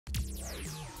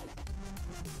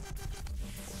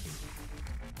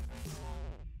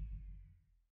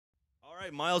All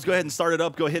right, Miles, go ahead and start it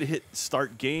up. Go ahead and hit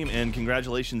start game, and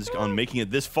congratulations on making it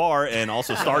this far and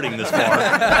also starting this far.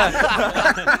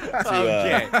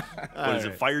 What is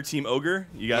it, Fire Team Ogre?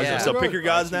 You guys, so pick your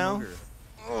gods now.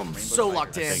 I'm so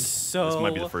locked in. So this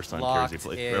might be the first time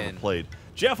Kersey ever played.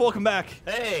 Jeff, welcome back.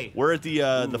 Hey. We're at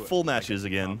the full matches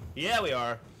again. Yeah, we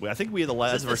are. I think we had the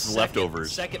lads versus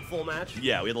leftovers. Second full match.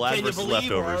 Yeah, we had the lads versus leftovers. Can you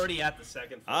believe we're already at the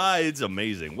second full it's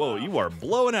amazing. Whoa, you are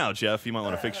blowing out, Jeff. You might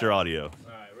want to fix your audio. All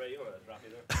right, Ray, you want to drop me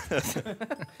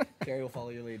there? Gary will follow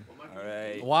your lead. All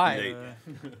right. Why?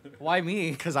 Why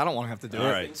me? Because I don't want to have to do it.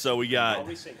 All right, so we got.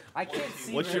 I can't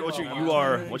see. What's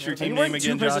your team name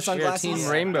again, Josh? Team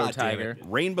Rainbow Tiger.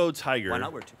 Rainbow Tiger Why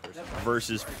not wear two-person?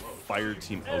 versus Fire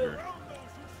Team Ogre.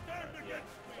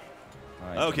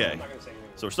 Okay,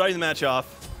 so we're starting the match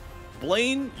off.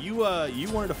 Blaine, you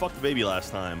wanted to fuck the baby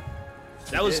last time.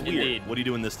 That was weird. Indeed. What are you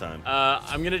doing this time?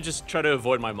 I'm gonna just try to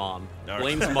avoid my mom. All right.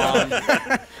 Blaine's mom.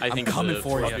 I think I'm coming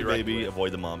for you. Fuck your baby,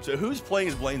 avoid the mom. So who's playing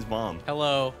as Blaine's mom?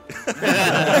 Hello. All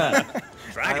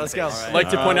right, let's go. I'd like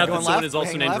to point out that Going someone left, is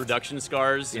also hang named left. Reduction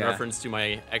Scars in Yeah. reference to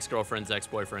my ex-girlfriend's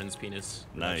ex-boyfriend's penis.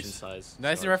 Nice. Reduction size.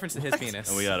 Nice in reference to his penis.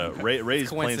 And we got Ray's playing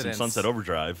some Coincidence. Sunset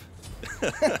Overdrive.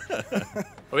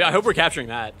 Oh yeah, I hope we're capturing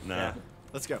that. Nah. Yeah.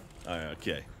 Let's go. All right,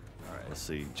 okay. All right. Let's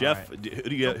see. Jeff, who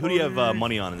do you have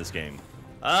money on in this game?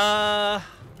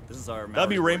 This is our. That'd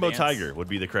be Rainbow Tiger. Would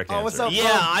be the correct answer. what's up? Yeah,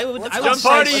 I would. I would jump say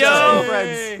party, so.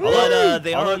 yo! But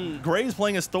they Although on. Gray's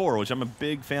playing as Thor, which I'm a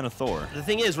big fan of Thor. The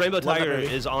thing is, Rainbow Tiger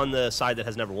is on the side that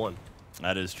has never won.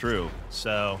 That is true.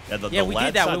 So Yeah, we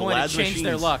did that. We wanted to change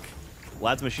their luck.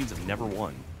 Lads machines have never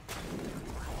won.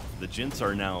 The Gents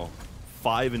are now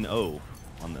 5-0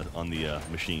 on the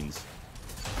machines.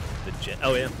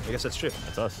 oh yeah, I guess that's true.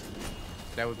 That's us.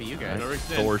 That would be you guys.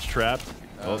 Thor's trapped.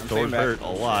 Oh, Thor's hurt a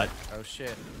lot. Oh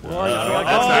shit.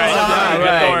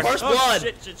 Right. First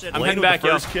blood. I'm Blaine heading with back, the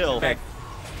yo. first kill. Okay.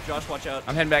 Josh, watch out.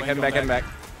 I'm heading back, Blaine heading back, going heading back.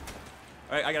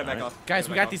 All right, I gotta back off. Guys,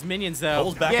 we got these minions though.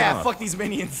 Cole's backing Yeah, off. fuck these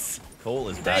minions. Cole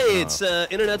is backing Hey, off.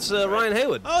 it's internet's Ryan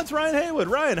Haywood. Oh, it's Ryan Haywood.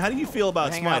 Ryan, how do you feel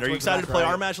about Hang Smite? out Are you towards excited the to play back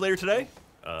our right. match later today?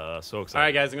 All So excited.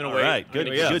 right, guys, I'm gonna All wait. right, I'm good-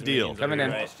 gonna yeah, get good some deal. minions Coming over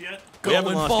in. here. We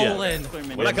haven't Going lost bowling.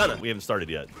 yet. We're not gonna. We haven't started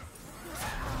yet.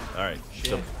 All right.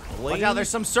 So Watch out, there's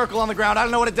some circle on the ground. I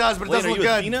don't know what it does, but it Blaine, doesn't are look you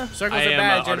good. Athena? Circles I are am,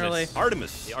 bad generally.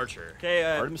 Artemis. The archer. Okay,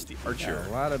 Artemis the Archer.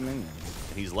 A lot of minions.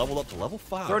 And he's leveled up to level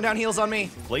 5. throwing down heals on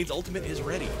me. Blaine's ultimate is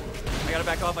ready. I gotta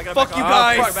back off. I gotta Fuck back you off.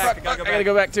 guys. Fuck, back, I gotta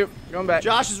go back too. Going back.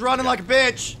 Josh is running like a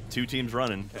bitch. 2 teams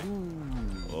running.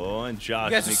 Oh, and Josh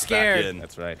You guys are sneaks scared. back in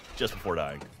That's right. just before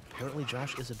dying. Apparently,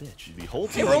 Josh is a bitch. The whole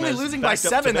Hey, team we're only has losing by backed up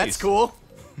to 7. That's base. cool.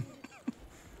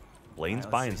 Blaine's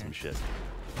buying some shit.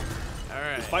 All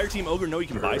right. Does Fire Team Ogre know you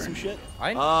can buy some shit?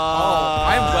 I'm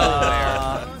well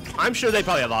aware. I'm sure they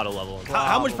probably have auto level.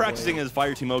 How much practicing has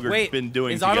Fire Team Ogre Wait, been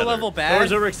doing is together? auto level bad?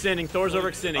 Thor's overextending. Thor's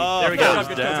overextending. Oh, there we Thor's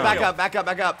go. down. Back up, back up,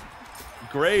 back up.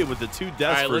 Gray with the 2 All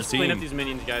deaths right, for his let's clean up team. these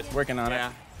minions, guys. Working on Yeah.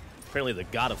 it. Apparently, the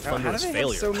god of How thunder do is they have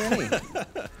failure. so many?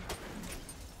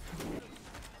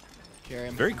 Carry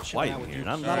him. Very Chill quiet out in with here. you.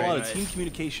 Not a lot of Alright. team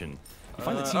communication. I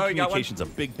find that team oh, you got one? communication's a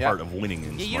big part of winning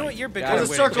in Yeah, you know what? Smite. You're big. There's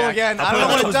a circle again. I don't know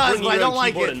what it does, but I don't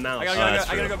like it. I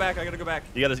I gotta go back. I gotta go back.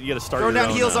 You gotta start Throwing your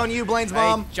down own, heals on you, Blaine's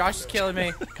mom. Hey, Josh is killing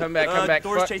me. Come back, come back.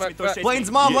 Thor's Fuck, chasing fuck, me, Thor's fuck. chasing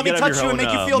Blaine's mom, let me gotta have touch your you and own,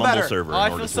 make you feel Mumble better. server Oh, in I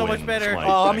order feel to so much win better. Smite,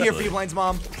 Oh, I'm here for actually. you, Blaine's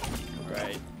mom.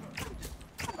 Right.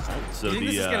 So You think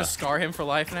this is the gonna scar him for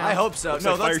life now? I hope so. looks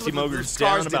No, like Fire that's Team the Ogre's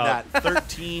Scars down did about that.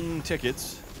 13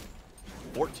 tickets.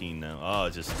 14 now. Oh,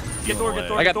 just Get Thor, get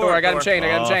Thor. I got Thor, I got him chained, I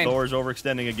got him Oh, chained. Thor's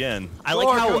overextending again. I like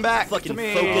Thor, how come back fucking to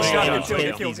me. focused Yeah. and Kill,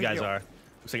 intent kill, these kill, guys kill. I are.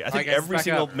 think Alright, guys, every back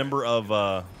single up. member of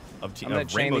I'm gonna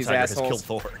chain Rainbow these Tiger has assholes.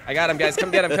 killed Thor. I got him, guys. Come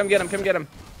get him, come get him, come get him.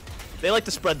 They like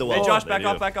to spread the Hey, wealth. Josh, they back do.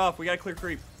 off, back off. We gotta clear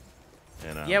creep.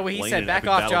 And, Yeah, well, he Blaine said in back epic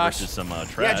off, battle Josh. versus some,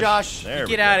 trash. Yeah, Josh. There we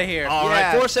Get go. out of here. All Yeah, right,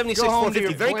 476, go home to 450.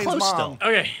 your Very Blaine's close mom. still.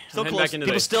 Okay. Still I'm heading close. back into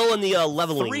People this. still in the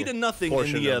leveling. 3-0 in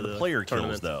portion the of the player kills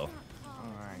tournament. though.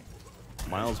 Alright.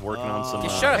 Miles working on some.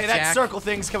 Just shut up, Hey, that Jack. circle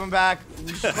thing's coming back.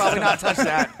 We should probably not touch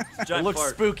that. It Giant looks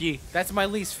fart. spooky. That's my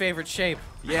least favorite shape.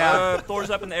 Yeah. Thor's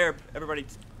up in the air. Everybody.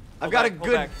 I've got a hold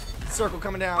good back. circle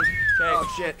coming down.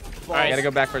 Oh, shit. All right, I gotta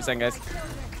go back for a second, guys.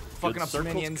 Fucking Good up some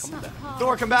circles minions. come back.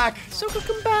 Thor, come back. Circle,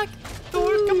 come back.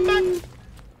 Thor, come back.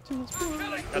 Got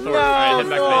Thor. All right, heading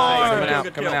back to base. Coming Thanks.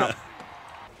 out, coming out.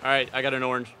 All right, I got an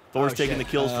orange. Thor's Oh, taking shit.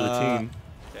 the kills for the team.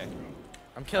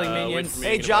 I'm killing wait minions. for me.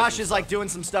 Hey, Making a Josh bunch is like doing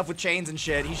some stuff with chains and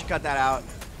shit. He should cut that out.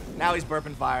 Now he's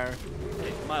burping fire.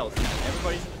 Hey, Miles.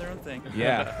 Everybody's doing their own thing.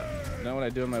 Yeah. Know what I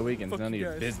do on my weekends. Fuck None of you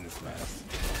your guys. business, man.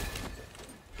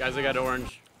 Guys, I got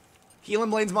orange. Healing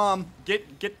Blaine's mom.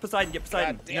 Get Poseidon. Get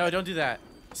Poseidon. No, don't do that.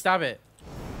 Stop it.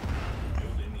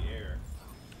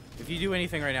 you do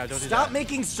anything right now, don't do Stop that.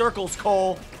 making circles,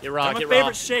 Cole. Get raw, I'm a get favorite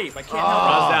raw. shape. I can't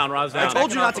Raw's help down, Raw's I down. told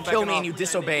you not to Backing kill off, me and you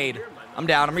disobeyed. I'm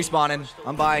down. I'm respawning.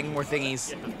 I'm buying more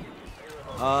thingies.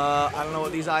 I don't know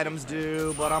what these items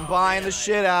do, but I'm buying the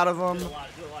shit out of them.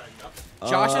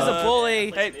 Josh is a bully.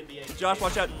 it. Hey, Josh,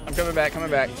 watch out. I'm coming back,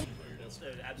 coming back.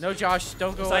 No, Josh,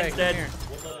 don't go away. Sign's Come dead. here.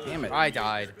 Damn it. I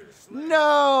died.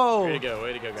 No. Way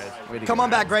to go, guys. Come on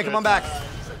back, Gray. Come on back.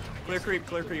 Clear creep,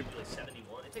 clear creep.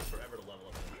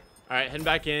 All right, heading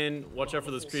back in. Watch out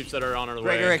for those creeps that are on our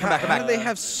way. Gray, come back, come How do back. they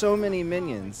have so many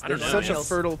minions? I They're don't know, such a man.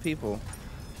 fertile people.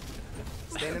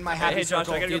 Stand in my Hey, happy Josh,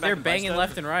 circle. I gotta go Dude, back they're and buy banging stuff.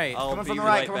 left and right. I'll Coming be from the right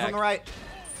right. Coming back. from the right.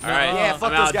 All right, Yeah,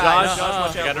 fuck I'm out. those guys. Josh, Josh,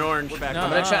 watch out. got an orange. We're back. No, I'm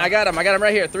gonna I got him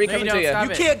right here. 3 No, you coming don't. to you. Stop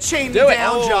You it. can't chain Do me it.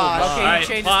 down, Oh, Josh. Okay, Alright, he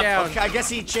changed pop. us down. Okay, I guess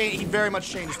he very much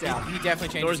chained us down. He definitely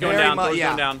changed Thor's us going Very down. much, Thor's yeah.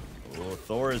 going down. Oh,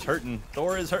 Thor is hurting.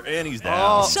 Thor is hurt, and he's Oh,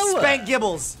 down. So, Spank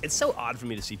Gibbles. It's so odd for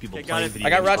me to see people Okay, got playing it. video I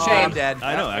got games. Rod Oh, chained. I'm dead.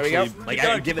 I know, There we actually. go. Like, Keep I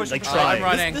going, give it, keep like, pushing try. I'm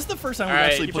running. This is the first time All we've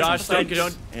right, actually put Josh, some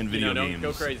don't- stakes in video don't games.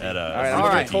 go crazy. At, All right, Rooster I'm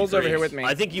Alright. gonna Cole's over here with me.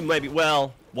 I think you might be.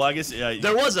 Well, Well, I guess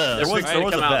there was a there was Alright,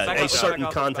 a come out. bet, Back a off, certain back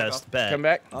off, contest back bet. Come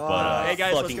back. but Hey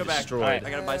guys, let's fucking go back. destroyed. I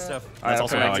gotta buy stuff. that's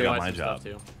also how I okay. got Buy my some job.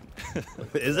 stuff,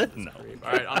 too. Is it? No.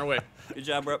 All right, on our way. Good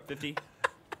job, we're up 50.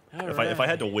 If I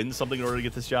had to win something in order to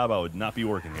get this job, I would not be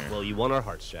working here. Well, you won our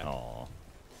hearts, Jack. Aw.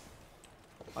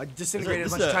 I disintegrated a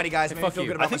This bunch is of tiny guys. Made me fuck feel you.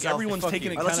 good I about think myself. everyone's Fuck taking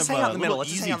you. it All kind right, let's of just hang out in the a middle. little Let's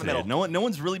just easy hang out in the today. middle. No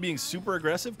one's really being super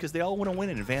aggressive because they all want to win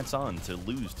and advance on to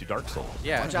lose to Dark Souls.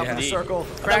 Yeah. Watch out for the Yeah. circle.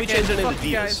 we changed our name to Fuck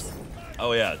you Divas. guys.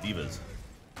 Oh yeah, Divas.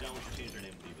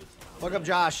 Fuck up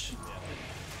Josh.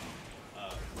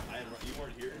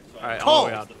 All right, on Cole. our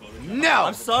way out. No.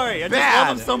 I'm sorry, I just Bad.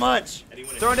 love him so much.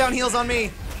 Throwing down heels on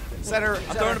me. Center.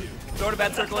 I'm throwing a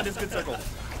bad circle into his good circle.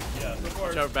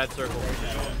 Watch out, bad circle.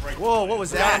 Whoa, what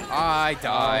was that? I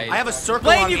died. I have a circle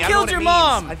Blaine, on me. you I don't know killed what it your means.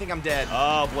 mom. I think I'm dead.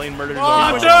 Oh, Blaine murdered his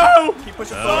Oh, own no! Keep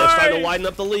pushing Oh, forward. it's starting to widen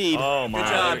up the lead. Oh my!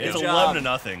 job, It's good 11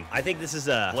 job. to 0. I think this is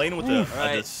Blaine with the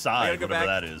Alright, I side, gotta go whatever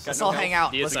back. that is. Let's all hang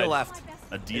out. Let's go Deicide. left.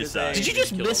 A is deicide. a- Did you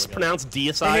just mispronounce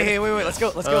deicide? Hey, wait. Let's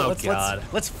go. Let's go. Oh, let's God.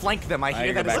 let's flank them. I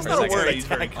hear gotta that go is back not a for a word. I use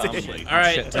very commonly. All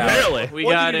right, Shit tower. Apparently. we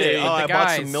What'd got you do? a. Oh, I the bought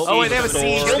guys. some milk. Oh wait, they have a store.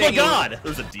 siege Kill the thing. god.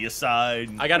 There's a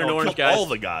deicide. I got an No, orange, kill guys. all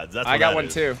the gods. That's I what got that one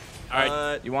is. too. All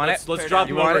right, You want let's it? drop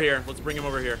You him want over it? here. Let's bring him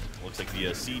over here. Looks like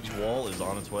the siege wall is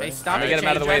on its way. Hey, stop Let me it. get him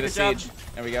out of the way of the Good job. siege.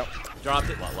 There we go. Dropped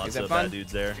it. Lots Is that of fun? bad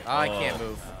dudes there. I Oh. can't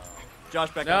move. Josh,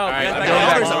 back No, up. all right, Guys, I'm back going off.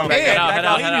 back. There's a I'm pig. Head out, head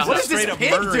out, head out. What is this Straight up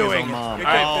pig murdering his doing? own mom. Good, Oh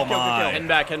good, good, good, my! good. Heading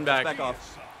back, heading back. Back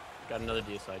off. Got another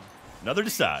deicide. Another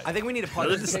decide. I think we need to put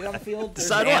this pig on the field. There's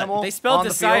Decide an what? animal They spelled on the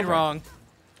decide field. wrong.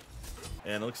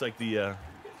 And it looks like the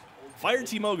Fire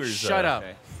Team Ogres. Shut up.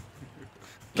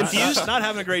 Confused? Not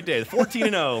having a great day. 14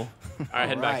 and 0. All right,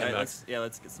 heading back, Alright, heading back.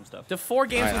 Let's get some stuff. The 4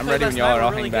 games Alright, we I'm played ready last when y'all night are. were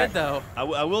I'll really hang good, back. though.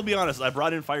 I will be honest. I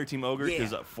brought in Fire Team Ogre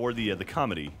because Yeah. for the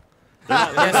comedy.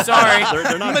 Yeah, sorry.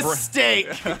 They're not. Mistake.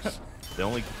 The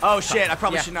only Oh shit! I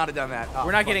probably Yeah. should not have done that. Oh,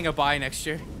 We're not fuck. getting a bye next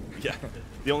year. yeah.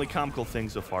 The only comical thing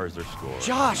so far is their score.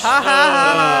 Josh.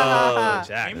 Oh,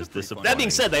 Jack. It's disappointing. That being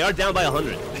said, they are down by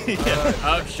 100.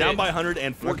 Oh, shit. down by 100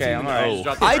 and 14 Okay, I'm alright. oh.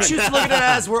 Drop the I friend. choose to look at it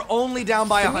as we're only down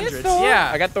by 100.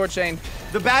 Yeah. I got Thor chained.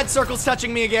 The bad circle's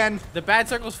touching me again. The bad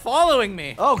circle's following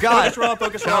me. Oh god. Focus raw,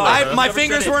 focus raw. My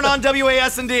fingers weren't on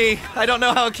WASD. I don't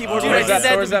know how a keyboard Dude, I works. Thor's did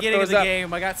that at Thor's the up, beginning of Thor's the up.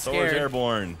 game. I got Thor's scared.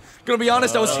 airborne. Gonna be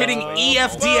honest, I was hitting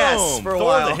EFDS Boom. for a Thor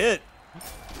while. the hit.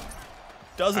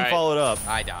 Doesn't Alright. follow it up.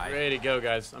 I died. Ready to go,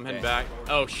 guys. I'm heading back.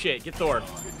 Oh, shit. Get Thor.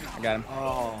 I got him.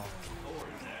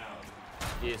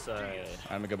 Deicide.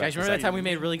 I'm gonna go back. Guys, remember that time we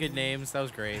made really good names? That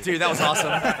was great. Dude, that was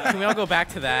awesome. Can we all go back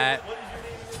to that?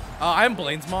 Oh, I'm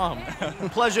Blaine's mom.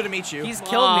 Pleasure to meet you. He's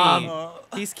killed me.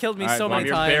 He's killed me All right, so Mom, many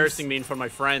You're times. embarrassing me in front of my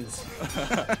friends.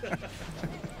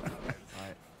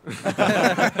 All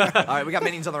right, we got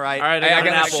minions on the right. All right, Hey, I I got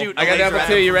an got apple. shoot I got laser apple at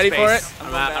too. him You from ready for it? space.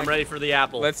 I'm ready for the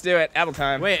apple. Let's do it. Apple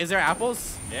time. Wait, is there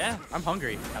apples? Yeah. I'm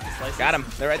hungry. Got him.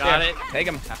 They're right Got there. it. Take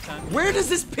him. Where does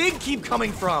this pig keep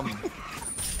coming from?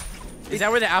 Is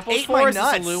that where the apple's Ate for? my Is this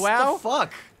a nuts. luau? What the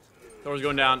fuck? Thor's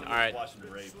going down. All right.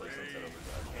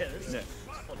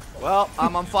 Well,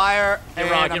 I'm on fire and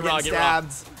raw, I'm get getting raw, get raw.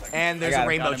 stabbed. And there's I got a him,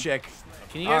 rainbow got him. chick.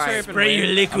 Can you guys All hurry right. up and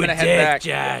raid? I'm gonna head back.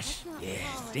 Josh.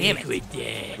 Damn it.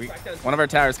 One of our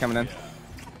towers coming in.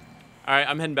 All right,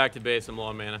 I'm heading back to base. I'm low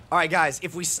on mana. All right, guys,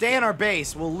 if we stay in our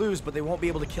base, we'll lose, but they won't be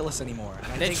able to kill us anymore. And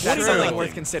I think That's that's true. something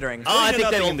worth considering. Oh, I They think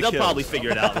did nothing in the they'll kill. probably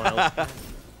figure it out, Miles.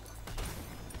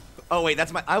 Oh, wait,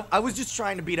 that's my... I was just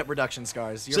trying to beat up reduction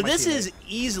scars. You're So my this teammate. is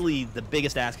easily the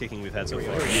biggest ass kicking we've had so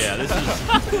far. Yeah, this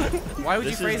is Why would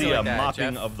you this is phrase it the like that,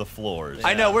 mopping Jeff? of the floors.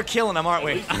 I know, we're killing them, aren't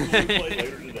we?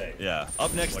 Yeah.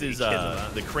 Up next What are you is kidding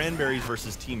about? the Cranberries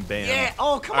versus Team Bam. Yeah.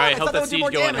 Oh, come All on. right, I help thought that that would do siege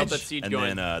more going. Help damage. that siege And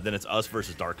going. then it's us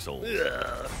versus Dark Souls.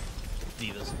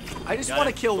 Divas. I just Got want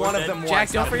to it. kill one of Dead. them Jack,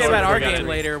 once. don't not forget both. about our Got it. game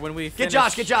later when we Get finish.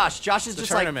 Josh. Get Josh. Josh is the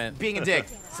just tournament. like being a dick.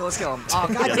 So let's kill him. Oh,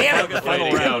 god damn it. Way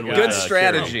to go, guys. Good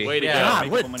strategy. Way to Yeah. go. God,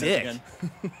 what a Momentum dick. again.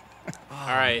 All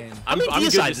right. How many I'm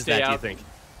good sides to is stay that, do you out. think?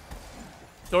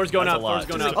 Thor's going That's up. a lot. Thor's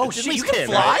going Just up. Oh At shit, least you can 10,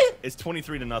 fly? right? It's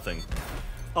 23-0.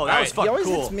 Oh, that All was right. fucking He always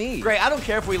cool. hits me. Great. I don't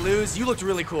care if we lose. You looked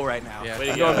really cool right now. Yeah. Way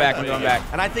to I'm go. going back. I'm Way to going go. back.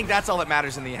 And I think that's all that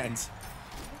matters in the end.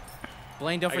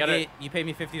 Blaine, don't I gotta- forget, you paid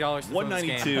me $50 to film this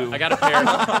game. 192. I got a pair.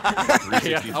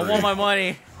 363. I want my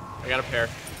money. I got a pair.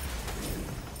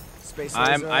 Space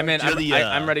I'm in. You're the,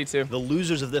 I'm ready to. The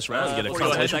losers of this round get a 45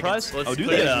 consolation seconds. prize. Let's Oh, do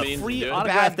clear they? these A minions free and do it.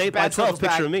 autographed 8 by Bad 12 circles picture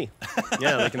back. of me.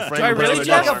 Yeah, they can frame Do I and really, put it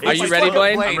Jack? on. Are you ready,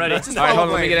 Blaine? I'm ready. Let's just All right, follow hold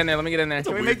on. Let me Blaine. get in there. Let me get in there.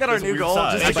 Can we make that our That's a new weird goal?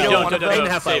 size. Just Actually, kill don't, one of don't, them? don't.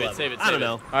 half Save my it, save it, I don't save it.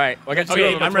 know. All right, well, I got two Okay,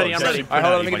 of them. I'm ready, I'm ready. All right,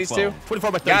 hold on. Let me get these two.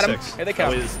 24 by Got 36. them. Here they I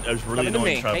come. was really Coming to annoying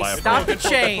me. to try to Hey, buy a stop phone. the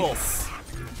chains.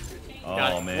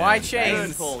 Got Oh, it. man. Why Good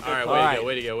chains? pull. Good All right, pull. way to Alright. go,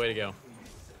 way to go, way to go.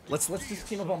 Let's just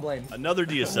team up on Blaine. Another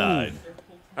deicide.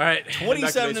 All right.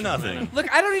 27-0. Look,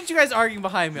 I don't need you guys arguing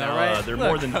behind me, all right? They're Look,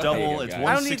 more than double. you It's go,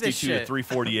 I don't need this 162 to shit.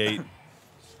 348.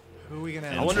 Who are we gonna?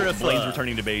 And I wonder if, Blaine's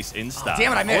returning to base in style.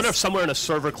 Damn it! I I wonder if missed. somewhere in a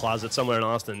server closet somewhere in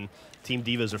Austin, Team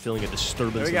Divas are feeling a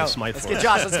disturbance There we in go. the Smite Let's floor. get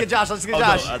Josh. Let's get Josh. Let's get Oh,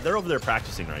 Josh. no, they're over there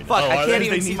practicing right now. Fuck, I can't they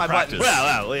even see need my practice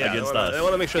buttons. Well, yeah. against I us.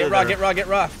 want to make sure Get that raw, they're- get raw, get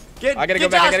raw. Get, I gotta get go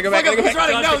back, I Josh. gotta go back, Fuck I gotta him, go he's back.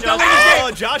 running. No, Josh, don't Josh. let him Oh,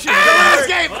 escape. Josh is Don't let him hurt.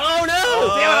 escape. Oh no!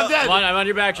 Damn it, I'm dead. I'm on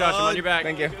your back, Josh. I'm on your back.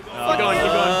 Thank you. Keep going,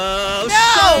 keep going.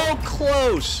 So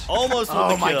close. Almost with Oh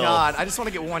the my kill. god! I just want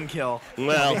to get one kill. Well,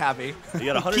 I'll be happy. You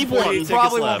got 148 Keep wanting. tickets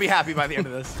Probably left. won't be happy by the end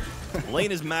of this.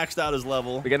 Lane is maxed out his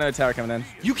level. We got another tower coming in.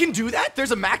 You can do that?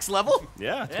 There's a max level?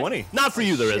 Yeah, 20. Not for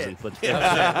you, there Shit. isn't.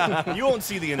 But You won't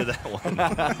see the end of that one.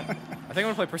 I think I'm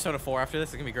gonna play Persona 4 after this.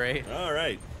 It's gonna be great. All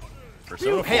right.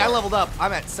 Persona 4. Hey, I leveled up.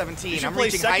 I'm at You 17. should I'm play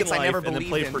reaching Second heights I Life never and then believed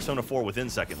play in. Persona 4 within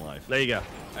Second Life. there you go. All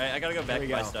right, I gotta go back There to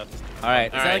we my go. stuff. All right.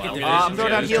 Is that like a I'm division? I'm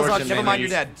throwing down heals on. Torture Never mind, you're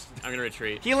mayonnaise. dead. I'm gonna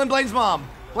retreat. Healing Blaine's mom.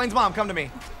 Blaine's mom, come to me.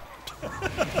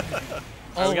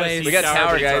 Always. We got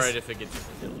tower, but it's guys. alright if it gets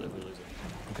if we lose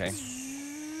it. Okay.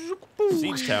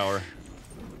 Siege Tower.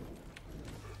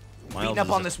 Miles Beating up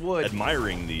is on this wood.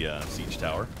 Admiring the Siege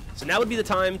Tower. So now would be the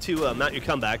time to mount your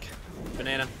comeback.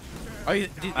 Banana. Are you,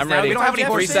 I'm is that ready. We don't have any 3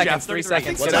 horses, seconds. Jeff. 3 33.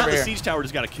 seconds. So Get now over the here. Siege Tower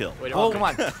just got a kill. Wait, Oh, come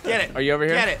on. Get it. Are you over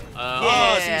here? Get it. Oh,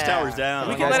 Yeah. Siege Tower's down.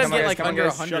 We Guys, can let him come on, get guys, like come on, under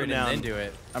guys. 100 and down. then do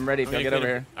it. I'm ready. I'm gonna Get over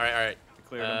here. All right, all right.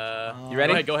 Cleared him. You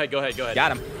ready? Go ahead, go ahead, go ahead.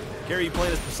 Got him. Gary, you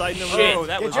playing as Poseidon over Shit. there? Oh,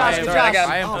 that Get was Josh, Alright, get alright, I Josh. got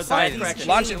I am Oh, Poseidon. fuck these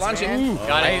Launch it, chains, launch it. man.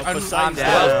 Got it. Poseidon's I'm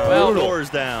down. down. Well, Well, doors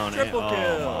down. triple And-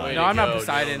 kill. Way No, to I'm not go,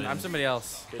 Poseidon. gentlemen. I'm somebody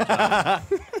else.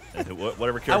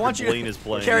 Whatever I character want you Blaine to. is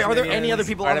playing. Carrie, are there any other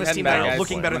people Alright, on I'm this team heading that back, are guys.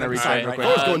 looking better I'm than gonna Poseidon retreat right real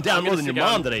now? quick. Oh, it's going down I'm more gonna than your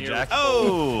sit mom down today, here. Jack.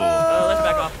 Oh. Let's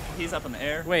back off. He's up in the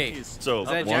air. Wait. He's So Is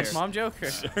that once- Jack's mom joke?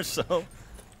 Or? so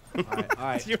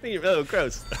Alright. Oh,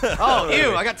 gross. Oh,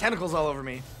 ew, I got tentacles all over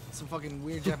me. Some fucking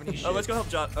weird Japanese shit. Oh, let's go help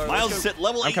Josh. Miles is at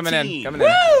level 18. I'm coming in. Coming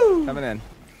in. Coming in.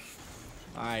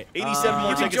 Alright. 87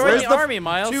 more You tickets join left. the army,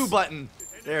 Miles. 2 button.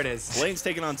 There it is. Blaine's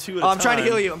taking on 2 at a Oh, time. I'm trying to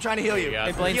heal you. I'm trying to heal you. Yeah.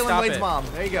 Hey, Blaine, Healing stop Blaine's it. mom.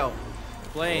 There you go.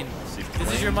 Blaine. See if This is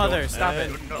Blaine's your mother. going- Stop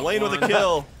and it. Blaine with a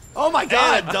kill. Oh my And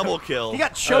god. a double kill. He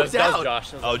got That choked was- that was out.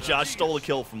 Josh. Oh, Josh stole a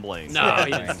kill from Blaine. No,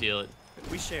 he didn't steal it.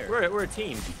 We share. We're a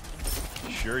team.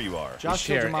 Sure you are. Josh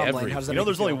killed your share mom, Blaine. everything. How does that You know make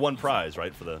there's you only feel? one prize,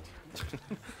 right, for the...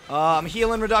 I'm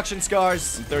healing reduction scars.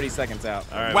 30 seconds out.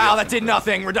 All right, Wow, we that did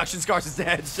nothing. Reduction scars is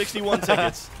dead. got 61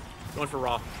 tickets. Going for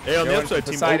raw. Hey, on the Going upside,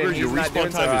 for Team Poseidon, Ogre, your he's not respawn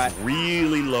doing so time hot. is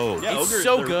really low. Yeah, It's Ogre,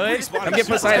 so their good. respawn Come is get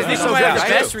super Poseidon. fast. This is so my fast.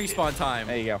 best respawn time.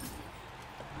 There you go.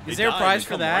 Is there a They died prize and for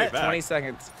come that? right back. 20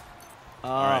 seconds.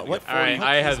 right, What? All right,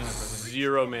 I have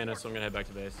 0 mana, so I'm gonna head back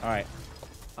to base. All right.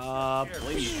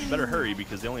 Blaine, you better hurry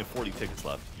because they only have 40 tickets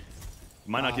left.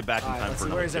 You might not get back in time Let's for see,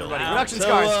 another where's kill. everybody? Wow. Reduction So,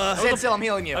 scars. Stand still, I'm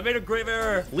healing you. I made a grave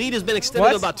error. Lead has been extended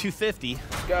What? to about 250.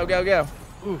 Go, go, go.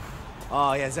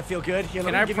 Oh yeah, does that feel good? Here,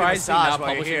 Can let I me give you a prize you massage not while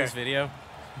you're publishing here. this video?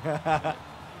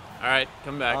 All right,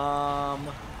 come back.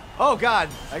 Oh god,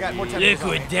 I got more tentacles on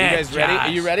me. You guys ready? Are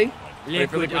you ready? Ready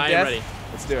for liquid I am death? ready.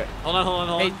 Let's do it. Hold on, hold on,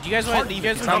 hold Hey, on. do you guys want? You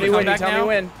guys Tell want me to come when. You back tell me now?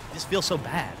 when. This feels so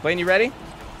bad. Blaine, you ready?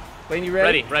 Blaine, you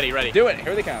ready? Ready, ready, ready. Do it.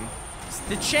 Here they come.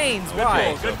 The chains. Good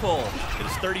Why? pull. Good pull. It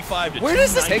is 35 to Where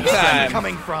does this 297. take time?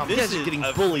 coming from? This guys are is getting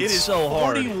a- bullied it is so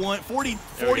hard. 40.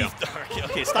 There we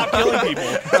Okay, stop killing people.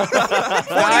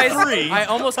 Guys, 43. I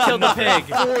almost killed the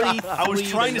pig. I was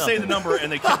trying to say the number,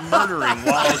 and they kept murdering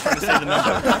while I was trying to say the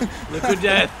number. Liquid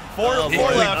death. Four left.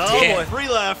 Oh, boy. 3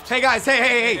 left. Hey guys,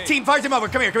 hey, team, fire team over.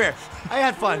 Come here. I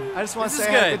had fun. I just want to This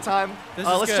say is I had a good. good time. This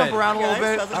is Let's good. jump around a little Guys,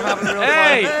 bit. how's it I'm having a real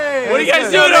Hey, fun. what are you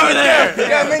guys doing over there?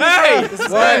 Hey! This is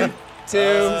One, good. 2,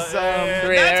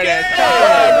 3. There it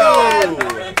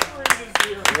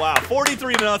is. Wow,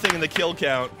 43 to nothing in the kill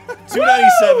count.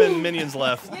 297 minions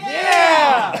left.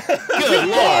 Good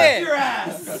lord. Your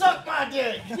ass. Suck my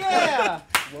dick. Yeah.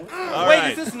 All Wait, right.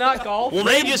 is this not golf? Well,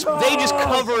 they just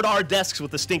covered our desks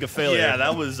with the stink of failure. Yeah,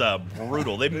 that was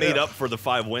brutal. They made up for the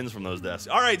 5 wins from those desks.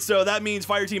 All right, so that means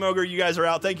Fire Team Ogre, you guys are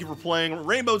out. Thank you for playing.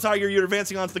 Rainbow Tiger, you're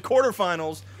advancing on to the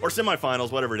quarterfinals or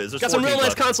semifinals, whatever it is. There's Got some 14 real nice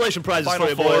left. consolation prizes Final for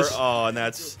you, 4. boys. Oh, and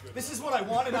that's This is what I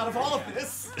wanted out of all of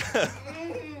this.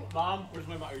 Mom, where's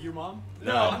my mom? Are your mom?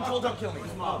 no. I'm told don't kill me.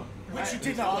 Mom. Which you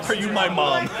did not. Are you my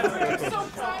mom?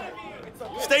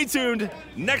 Stay tuned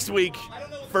next week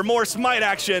for more Smite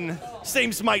action.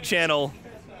 Same Smite channel,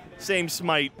 same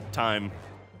Smite time.